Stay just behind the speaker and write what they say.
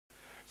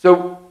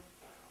So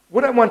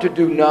what I want to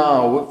do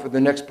now for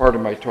the next part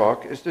of my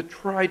talk is to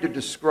try to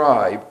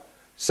describe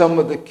some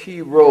of the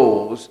key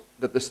roles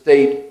that the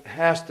state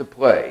has to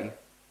play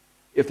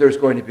if there's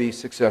going to be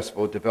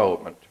successful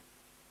development.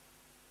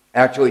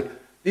 Actually,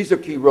 these are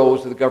key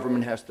roles that the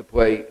government has to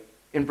play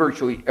in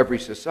virtually every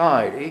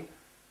society,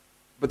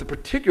 but the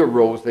particular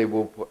roles they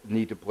will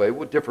need to play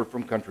will differ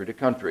from country to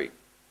country.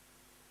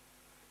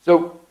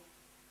 So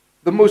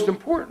the most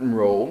important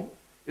role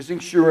is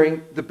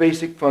ensuring the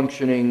basic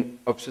functioning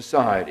of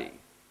society,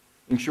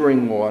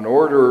 ensuring law and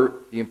order,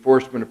 the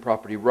enforcement of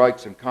property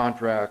rights and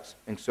contracts,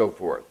 and so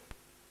forth.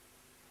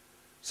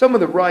 Some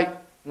of the right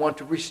want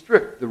to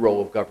restrict the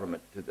role of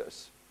government to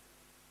this.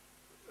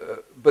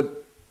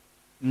 But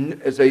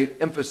as I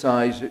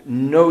emphasize,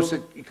 no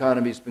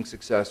economy has been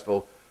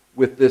successful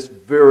with this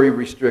very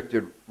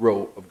restricted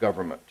role of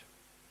government.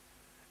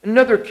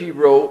 Another key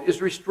role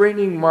is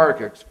restraining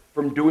markets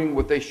from doing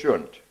what they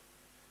shouldn't.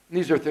 And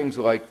these are things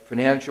like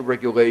financial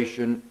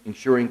regulation,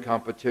 ensuring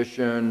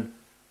competition,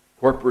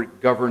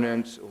 corporate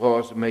governance,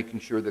 laws of making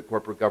sure that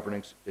corporate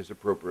governance is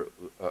appropriate,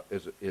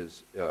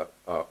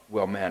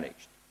 well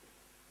managed.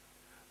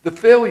 The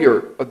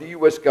failure of the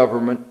U.S.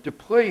 government to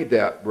play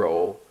that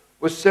role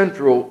was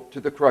central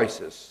to the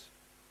crisis.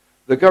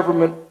 The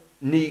government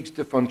needs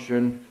to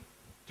function,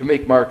 to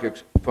make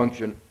markets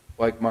function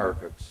like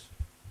markets.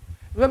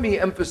 Let me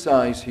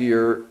emphasize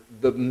here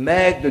the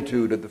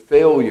magnitude of the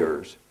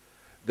failures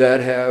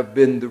that have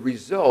been the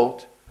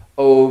result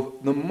of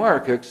the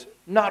markets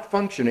not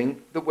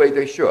functioning the way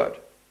they should.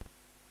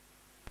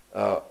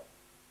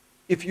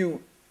 If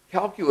you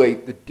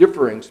calculate the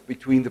difference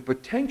between the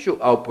potential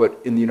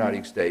output in the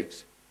United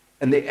States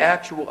and the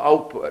actual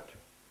output,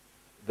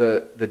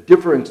 the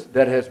difference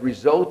that has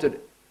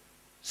resulted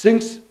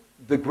since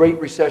the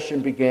Great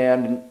Recession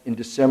began in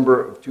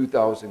December of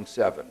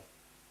 2007,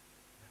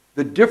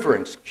 the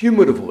difference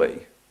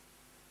cumulatively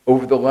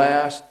over the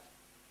last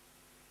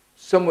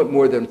somewhat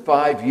more than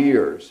 5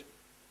 years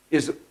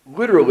is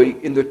literally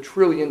in the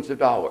trillions of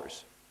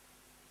dollars.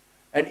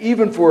 And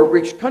even for a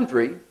rich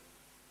country,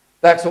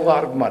 that's a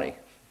lot of money.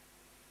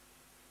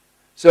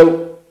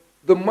 So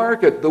the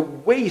market, the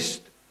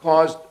waste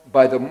caused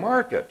by the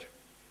market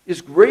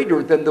is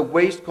greater than the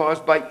waste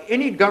caused by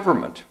any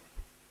government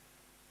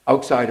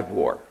outside of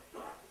war.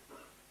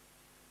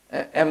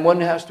 And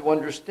one has to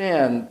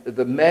understand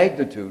the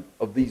magnitude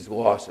of these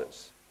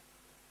losses.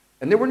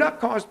 And they were not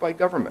caused by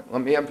government,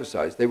 let me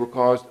emphasize. They were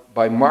caused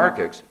by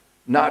markets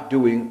not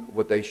doing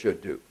what they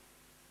should do.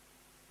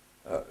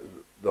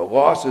 The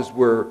losses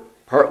were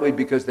partly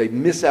because they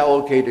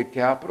misallocated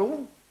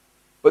capital,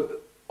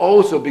 but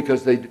also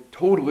because they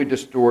totally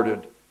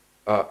distorted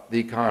the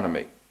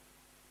economy.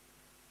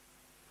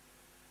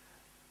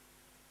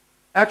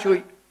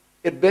 Actually,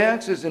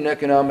 advances in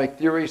economic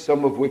theory,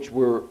 some of which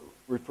were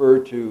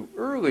referred to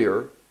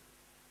earlier,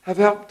 have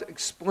helped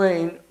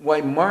explain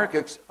why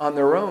markets on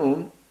their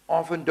own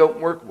often don't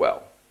work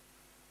well.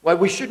 Why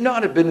we should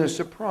not have been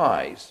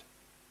surprised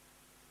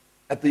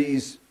at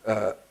these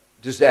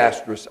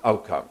disastrous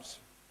outcomes.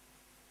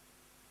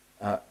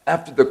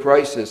 After the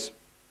crisis,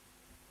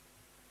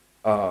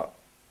 Alan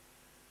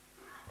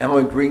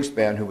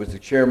Greenspan, who was the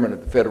chairman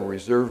of the Federal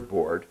Reserve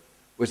Board,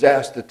 was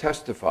asked to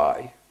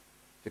testify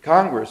to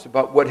Congress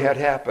about what had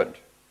happened.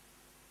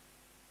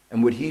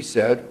 And what he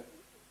said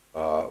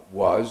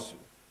was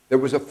there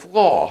was a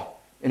flaw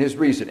in his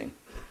reasoning.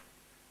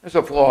 There's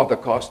a flaw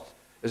that cost,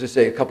 as I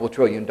say, a couple of $1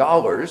 trillion.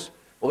 Well,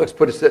 let's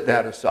put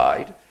that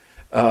aside.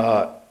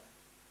 The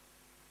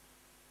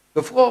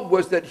flaw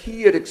was that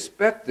he had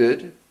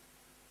expected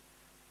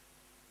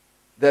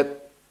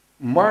that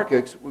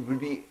markets would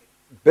be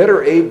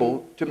better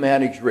able to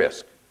manage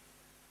risk.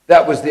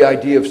 That was the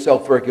idea of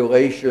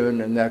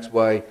self-regulation, and that's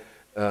why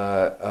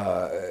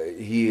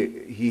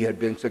he had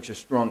been such a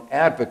strong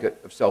advocate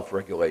of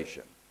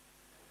self-regulation.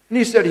 And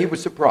he said he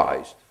was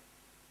surprised.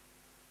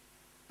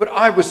 But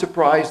I was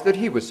surprised that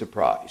he was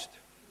surprised.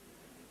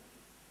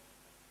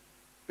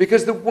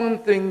 Because the one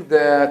thing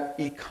that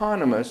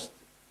economists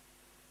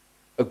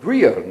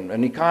agree on,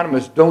 and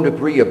economists don't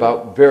agree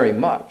about very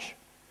much,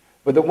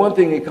 but the one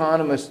thing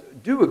economists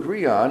do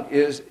agree on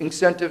is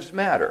incentives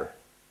matter.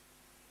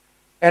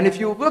 And if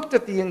you looked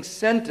at the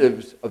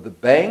incentives of the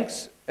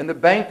banks and the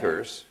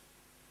bankers,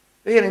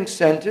 they had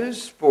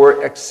incentives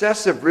for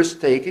excessive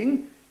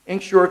risk-taking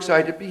and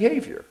short-sighted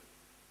behavior.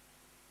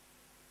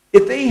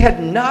 If they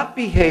had not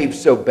behaved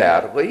so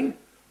badly,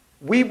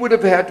 we would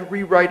have had to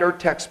rewrite our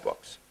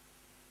textbooks.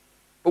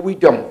 But we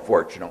don't,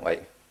 fortunately.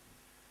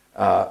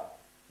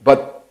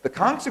 But the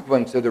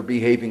consequence of their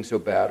behaving so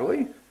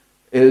badly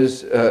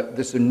is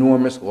this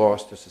enormous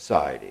loss to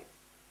society.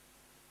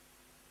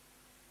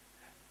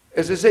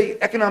 As I say,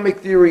 economic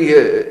theory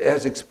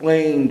has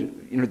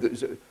explained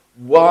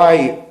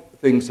why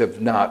things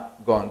have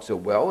not gone so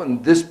well.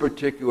 In this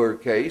particular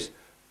case,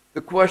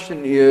 the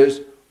question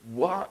is,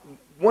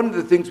 one of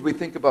the things we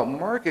think about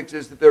markets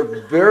is that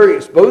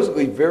they're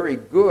supposedly very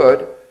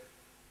good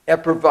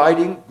at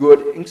providing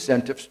good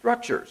incentive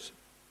structures.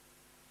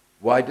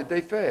 Why did they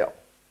fail?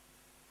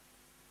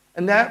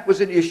 And that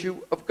was an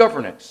issue of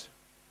governance.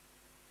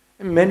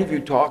 And many of you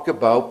talk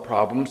about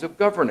problems of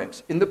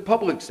governance in the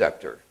public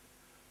sector.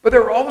 But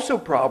there are also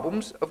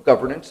problems of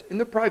governance in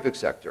the private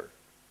sector.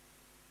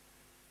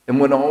 And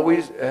one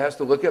always has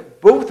to look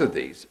at both of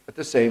these at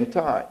the same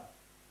time.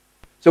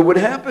 So what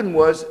happened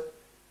was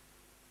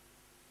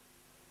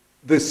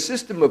the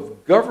system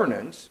of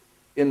governance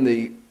in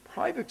the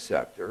private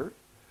sector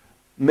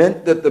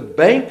meant that the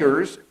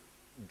bankers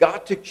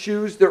got to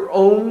choose their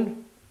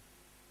own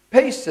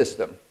pay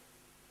system.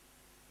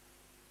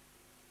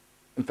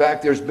 In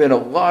fact, there's been a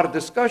lot of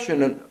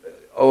discussion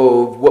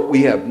of what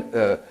we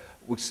have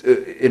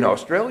in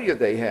Australia.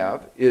 They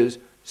have is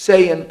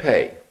say and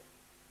pay.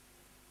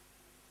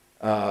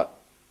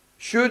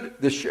 Should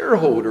the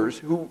shareholders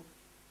who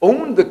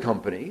own the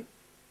company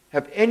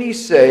have any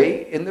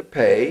say in the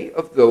pay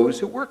of those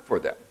who work for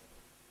them?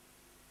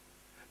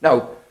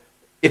 Now,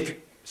 if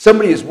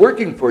somebody is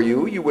working for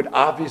you, you would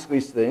obviously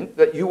think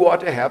that you ought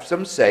to have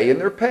some say in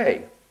their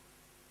pay.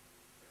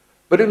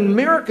 But in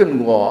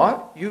American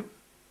law, you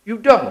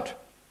don't.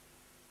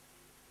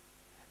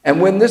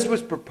 And when this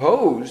was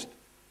proposed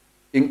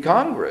in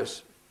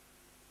Congress,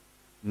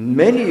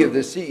 many of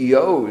the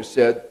CEOs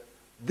said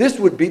this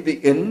would be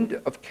the end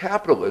of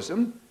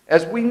capitalism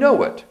as we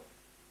know it.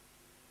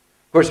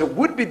 Of course, it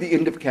would be the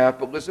end of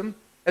capitalism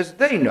as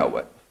they know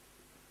it.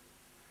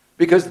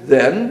 Because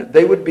then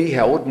they would be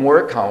held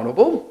more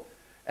accountable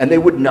and they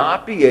would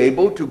not be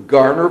able to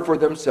garner for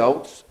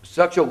themselves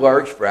such a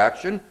large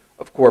fraction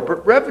of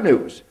corporate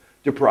revenues,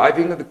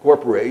 depriving the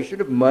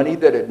corporation of money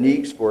that it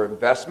needs for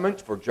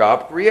investments, for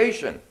job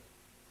creation.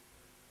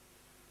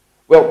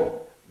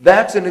 Well,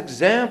 that's an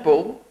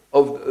example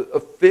of a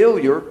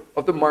failure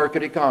of the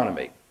market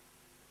economy.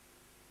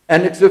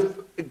 And it's an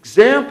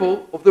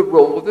example of the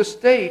role of the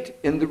state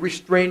in the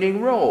restraining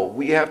role.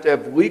 We have to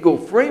have legal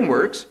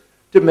frameworks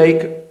to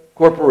make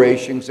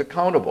corporations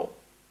accountable.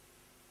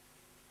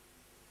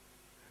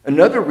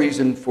 Another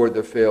reason for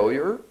the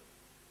failure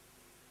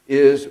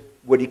is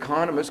what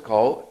economists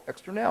call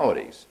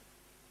externalities.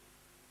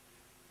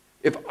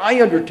 If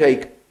I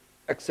undertake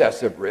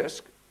excessive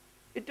risk,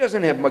 it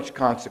doesn't have much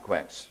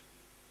consequence.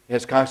 It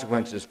has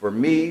consequences for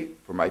me,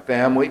 for my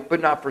family,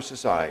 but not for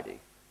society.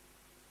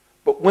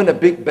 But when a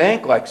big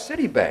bank like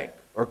Citibank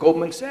or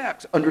Goldman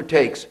Sachs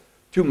undertakes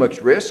too much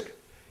risk,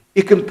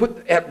 it can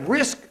put at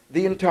risk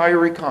the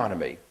entire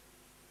economy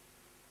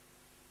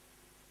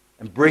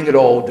and bring it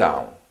all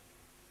down.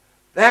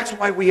 That's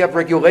why we have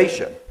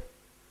regulation,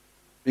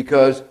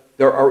 because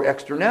there are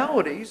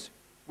externalities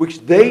which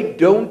they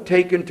don't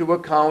take into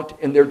account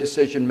in their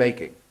decision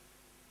making.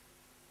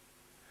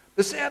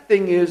 The sad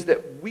thing is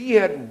that we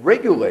had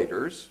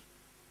regulators,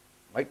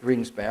 like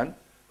Greenspan,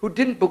 who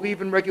didn't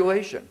believe in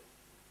regulation.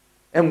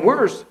 And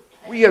worse,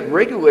 we had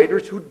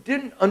regulators who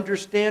didn't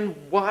understand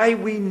why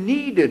we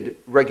needed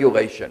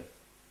regulation.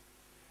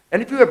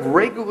 And if you have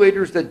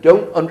regulators that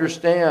don't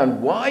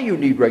understand why you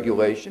need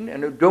regulation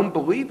and who don't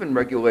believe in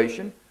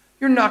regulation,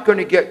 you're not going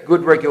to get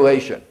good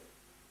regulation.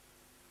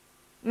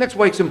 And that's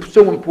why it's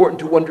so important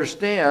to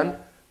understand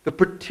the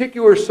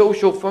particular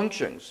social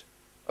functions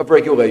of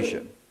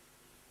regulation.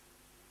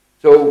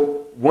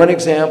 So one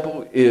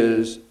example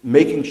is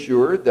making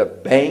sure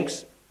that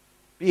banks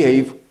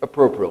behave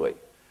appropriately.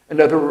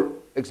 Another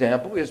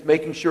example is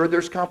making sure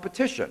there's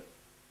competition.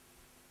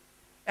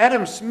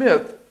 Adam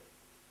Smith,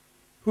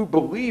 who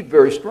believed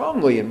very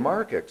strongly in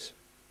markets,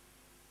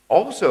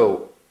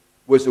 also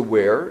was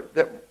aware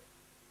that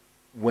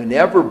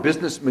whenever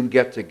businessmen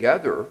get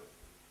together,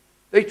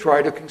 they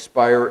try to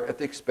conspire at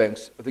the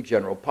expense of the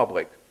general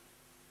public.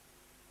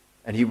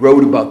 And he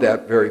wrote about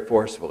that very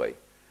forcefully.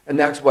 And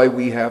that's why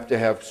we have to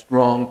have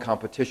strong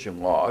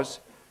competition laws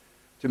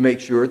to make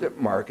sure that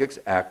markets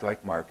act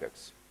like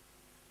markets.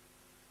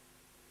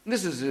 And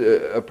this is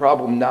a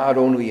problem not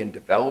only in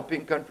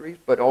developing countries,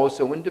 but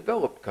also in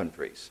developed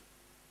countries.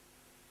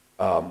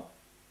 And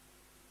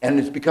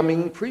it's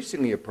becoming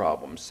increasingly a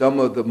problem. Some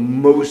of the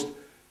most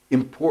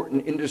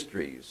important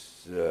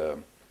industries,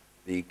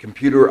 the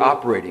computer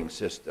operating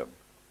system,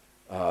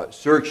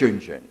 search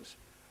engines,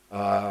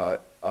 are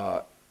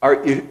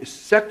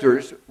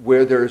sectors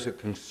where there's a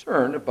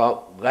concern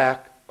about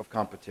lack of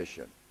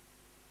competition.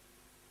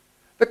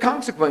 The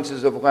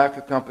consequences of lack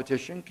of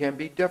competition can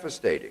be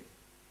devastating.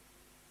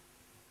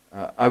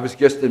 I was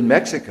just in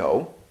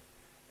Mexico,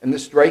 and the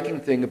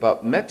striking thing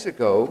about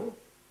Mexico,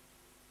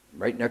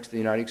 right next to the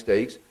United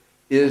States,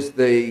 is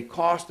the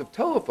cost of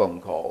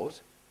telephone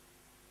calls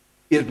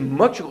is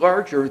much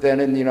larger than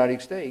in the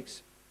United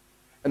States,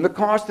 and the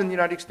cost in the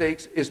United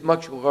States is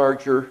much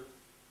larger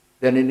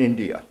than in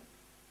India.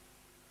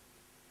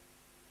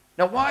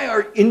 Now, why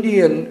are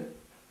Indian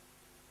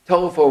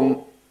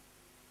telecom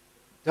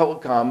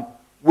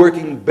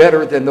working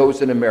better than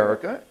those in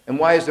America, and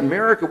why is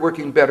America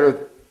working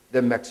better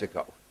than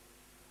Mexico?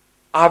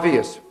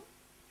 Obvious.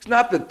 It's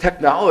not the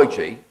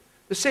technology.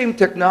 The same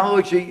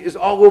technology is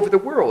all over the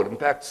world. In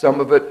fact, some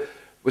of it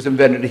was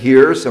invented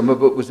here, some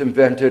of it was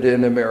invented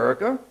in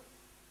America.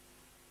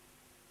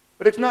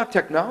 But it's not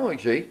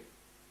technology.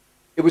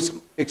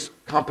 It's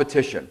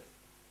competition.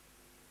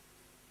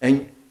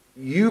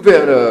 you've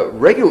had a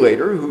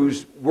regulator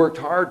who's worked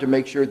hard to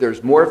make sure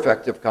there's more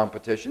effective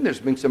competition. There's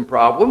been some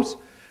problems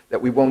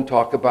that we won't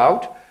talk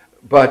about,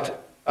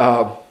 but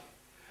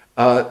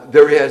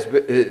there has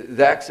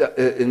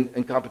been,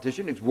 in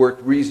competition, it's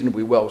worked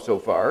reasonably well so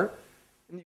far.